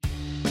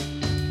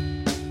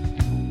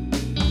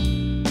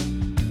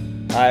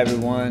Hi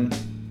everyone,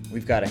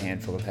 we've got a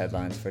handful of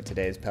headlines for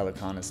today's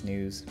Pelecanus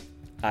News.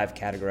 I've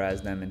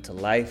categorized them into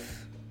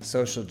life,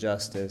 social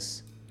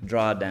justice,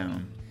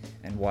 drawdown,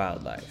 and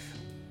wildlife.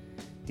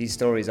 These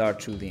stories are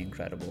truly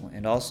incredible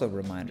and also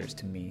reminders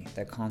to me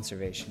that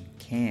conservation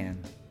can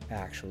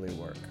actually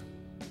work.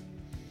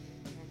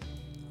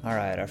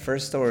 Alright, our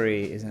first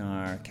story is in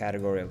our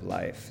category of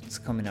life. It's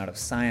coming out of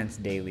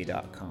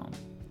ScienceDaily.com.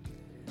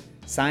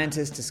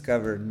 Scientists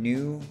discover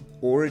new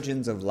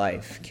origins of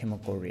life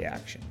chemical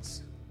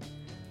reactions.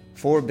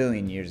 4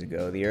 billion years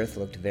ago, the Earth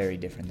looked very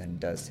different than it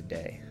does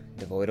today,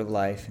 devoid of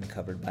life and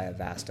covered by a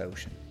vast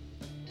ocean.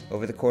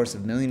 Over the course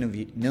of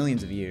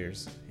millions of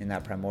years, in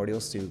that primordial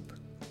soup,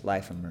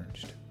 life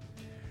emerged.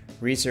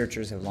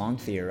 Researchers have long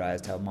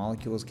theorized how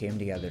molecules came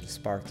together to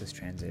spark this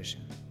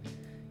transition.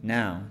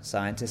 Now,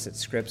 scientists at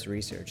Scripps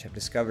Research have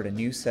discovered a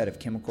new set of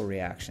chemical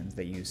reactions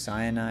that use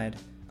cyanide,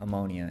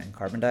 ammonia, and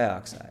carbon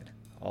dioxide,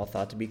 all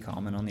thought to be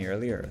common on the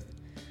early Earth,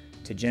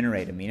 to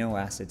generate amino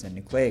acids and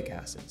nucleic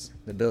acids,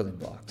 the building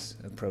blocks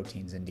of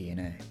proteins and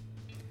DNA.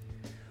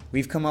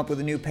 We've come up with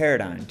a new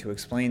paradigm to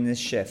explain this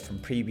shift from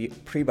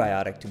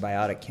prebiotic to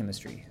biotic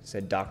chemistry,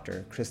 said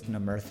Dr.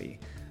 Krishnamurthy,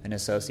 an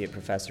associate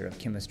professor of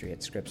chemistry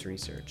at Scripps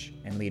Research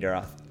and lead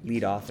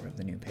author of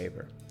the new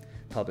paper,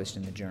 published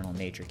in the journal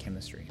Nature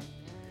Chemistry.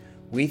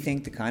 We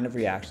think the kind of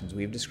reactions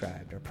we've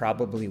described are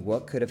probably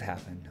what could have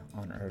happened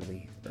on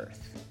early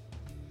Earth.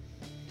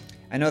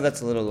 I know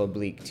that's a little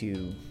oblique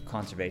to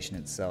conservation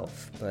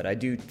itself, but I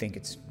do think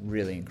it's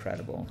really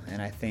incredible,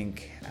 and I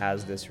think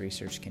as this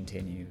research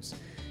continues,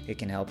 it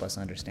can help us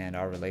understand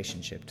our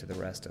relationship to the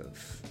rest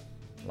of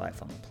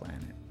life on the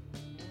planet.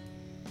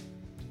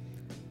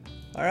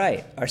 All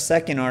right, our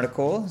second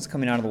article is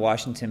coming out of the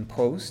Washington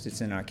Post.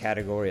 It's in our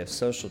category of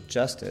social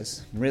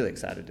justice. I'm really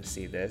excited to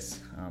see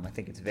this. I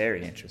think it's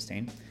very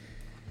interesting.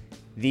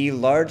 The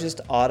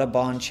largest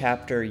Audubon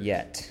chapter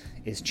yet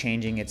is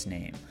changing its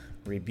name,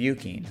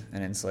 rebuking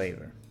an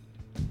enslaver.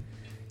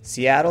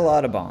 Seattle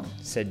Audubon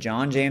said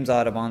John James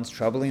Audubon's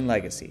troubling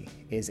legacy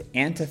is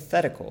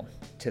antithetical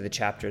to the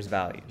chapter's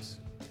values.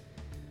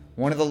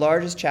 One of the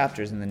largest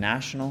chapters in the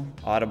National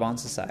Audubon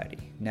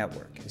Society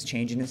network is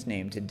changing its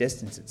name to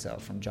distance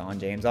itself from John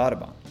James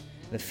Audubon,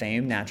 the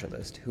famed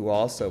naturalist who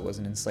also was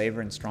an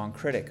enslaver and strong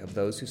critic of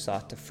those who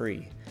sought to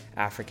free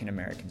African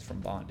Americans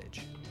from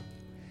bondage.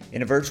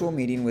 In a virtual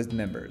meeting with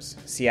members,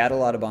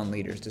 Seattle Audubon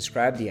leaders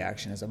described the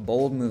action as a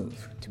bold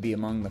move to be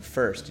among the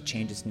first to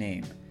change its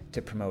name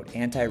to promote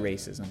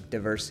anti-racism,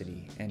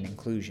 diversity, and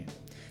inclusion,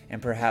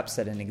 and perhaps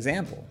set an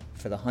example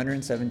for the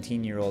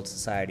 117-year-old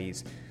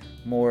society's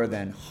more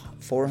than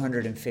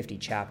 450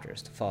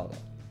 chapters to follow.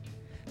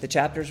 The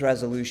chapter's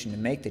resolution to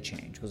make the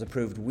change was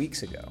approved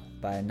weeks ago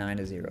by a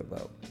 9-0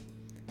 vote.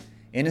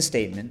 In a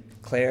statement,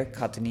 Claire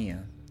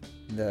Catania,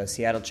 the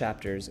Seattle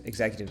chapter's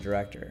executive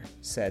director,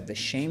 said the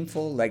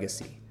shameful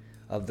legacy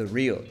of the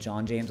real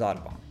John James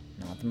Audubon,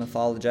 not the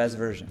mythologized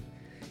version,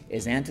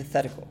 is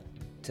antithetical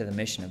to the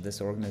mission of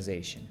this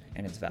organization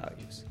and its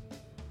values.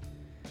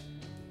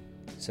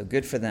 So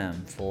good for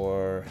them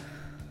for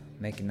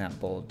making that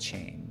bold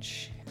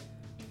change.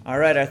 All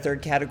right, our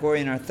third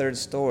category and our third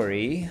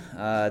story.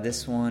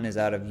 This one is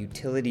out of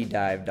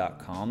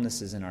utilitydive.com.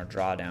 This is in our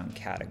drawdown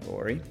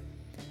category.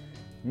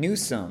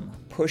 Newsom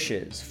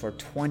pushes for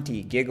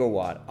 20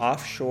 gigawatt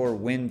offshore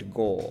wind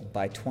goal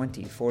by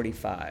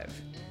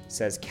 2045,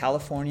 says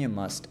California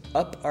must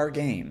up our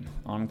game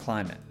on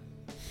climate.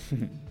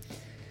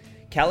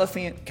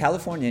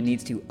 California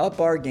needs to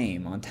up our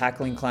game on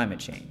tackling climate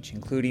change,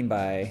 including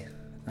by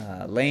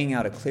laying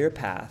out a clear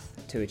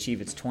path to achieve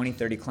its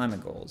 2030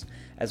 climate goals,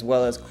 as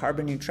well as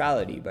carbon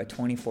neutrality by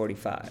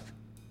 2045,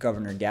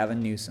 Governor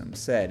Gavin Newsom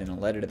said in a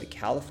letter to the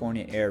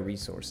California Air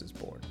Resources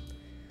Board.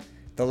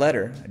 The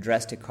letter,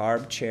 addressed to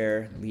CARB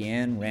Chair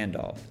Leanne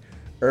Randolph,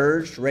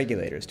 urged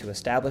regulators to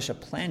establish a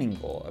planning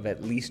goal of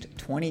at least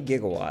 20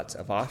 gigawatts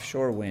of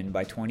offshore wind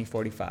by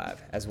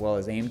 2045, as well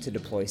as aim to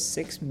deploy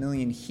 6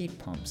 million heat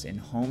pumps in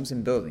homes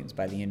and buildings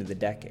by the end of the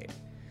decade.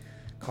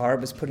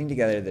 CARB is putting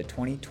together the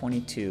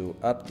 2022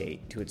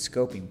 update to its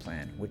scoping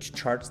plan, which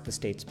charts the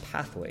state's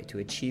pathway to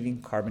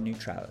achieving carbon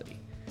neutrality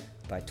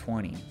by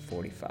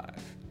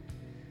 2045,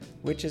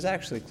 which is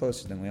actually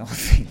closer than we all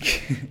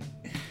think.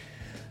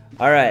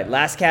 All right,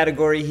 last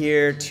category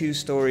here, 2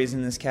 stories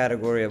in this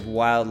category of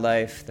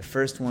wildlife. The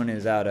first one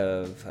is out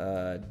of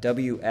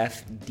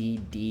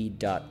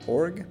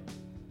WFDD.org.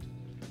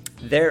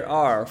 There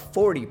are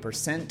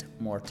 40%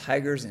 more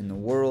tigers in the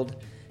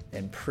world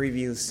than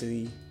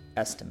previously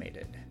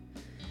estimated.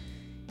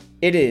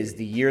 It is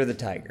the year of the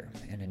tiger,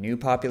 and a new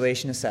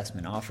population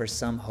assessment offers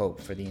some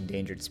hope for the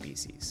endangered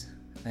species.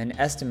 An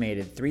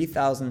estimated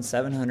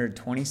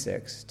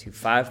 3,726 to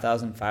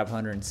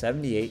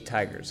 5,578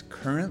 tigers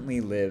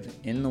currently live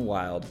in the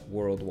wild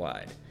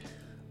worldwide,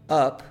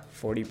 up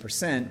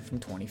 40% from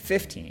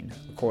 2015,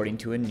 according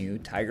to a new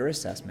tiger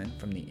assessment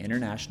from the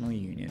International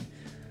Union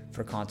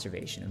for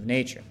Conservation of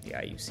Nature, the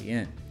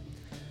IUCN.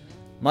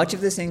 Much of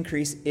this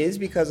increase is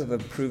because of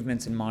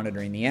improvements in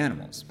monitoring the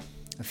animals.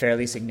 A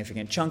fairly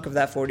significant chunk of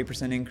that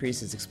 40%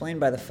 increase is explained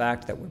by the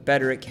fact that we're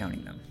better at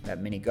counting them,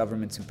 that many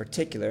governments in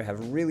particular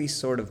have really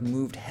sort of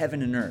moved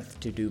heaven and earth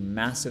to do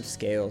massive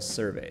scale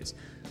surveys.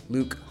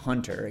 Luke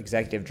Hunter,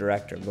 executive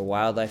director of the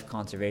Wildlife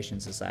Conservation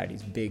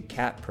Society's Big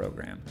Cat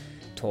program,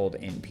 told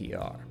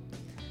NPR.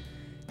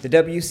 The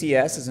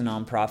WCS is a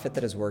nonprofit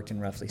that has worked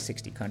in roughly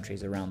 60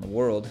 countries around the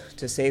world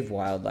to save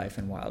wildlife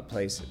in wild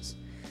places.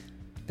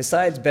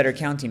 Besides better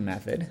counting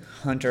method,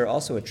 Hunter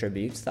also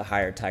attributes the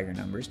higher tiger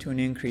numbers to an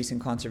increase in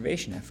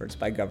conservation efforts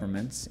by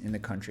governments in the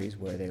countries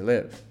where they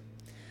live.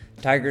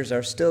 Tigers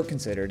are still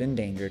considered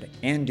endangered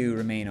and do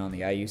remain on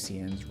the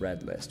IUCN's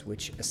Red List,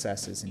 which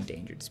assesses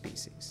endangered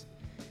species.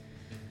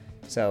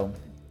 So,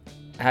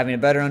 having a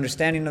better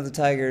understanding of the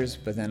tigers,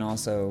 but then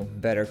also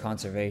better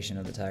conservation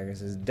of the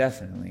tigers is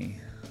definitely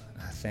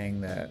a thing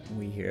that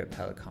we here at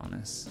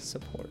Pelicanus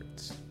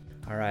support.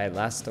 Alright,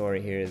 last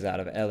story here is out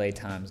of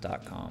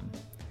LAtimes.com.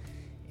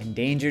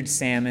 Endangered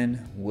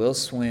salmon will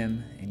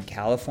swim in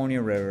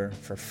California River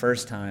for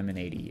first time in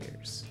 80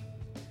 years.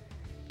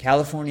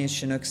 California's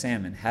Chinook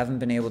salmon haven't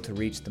been able to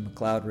reach the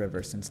McCloud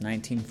River since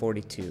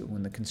 1942,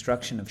 when the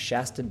construction of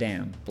Shasta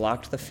Dam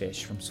blocked the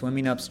fish from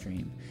swimming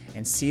upstream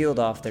and sealed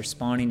off their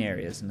spawning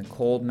areas in the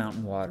cold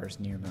mountain waters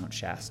near Mount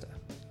Shasta.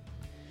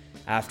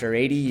 After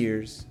 80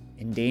 years,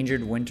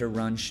 endangered winter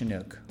run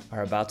Chinook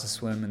are about to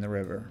swim in the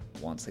river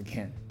once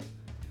again.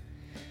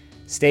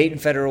 State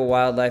and federal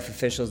wildlife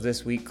officials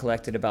this week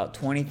collected about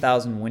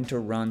 20,000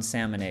 winter-run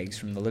salmon eggs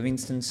from the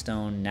Livingston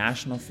Stone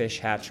National Fish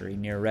Hatchery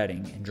near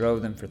Redding and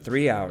drove them for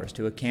 3 hours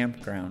to a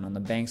campground on the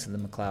banks of the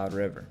McCloud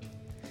River.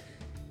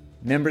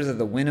 Members of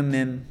the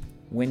Winnemem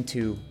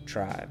Wintu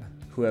tribe,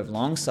 who have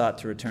long sought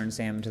to return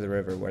salmon to the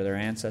river where their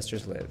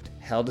ancestors lived,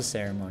 held a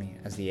ceremony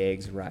as the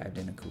eggs arrived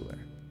in a cooler.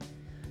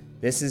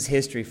 "This is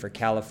history for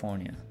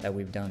California that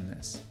we've done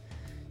this,"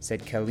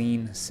 said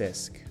Colleen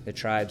Sisk, the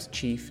tribe's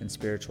chief and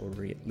spiritual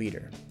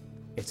leader.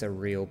 "It's a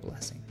real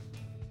blessing."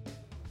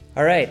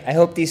 All right, I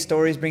hope these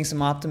stories bring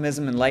some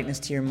optimism and lightness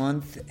to your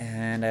month,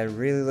 and I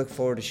really look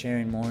forward to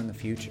sharing more in the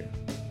future.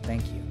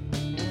 Thank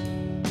you.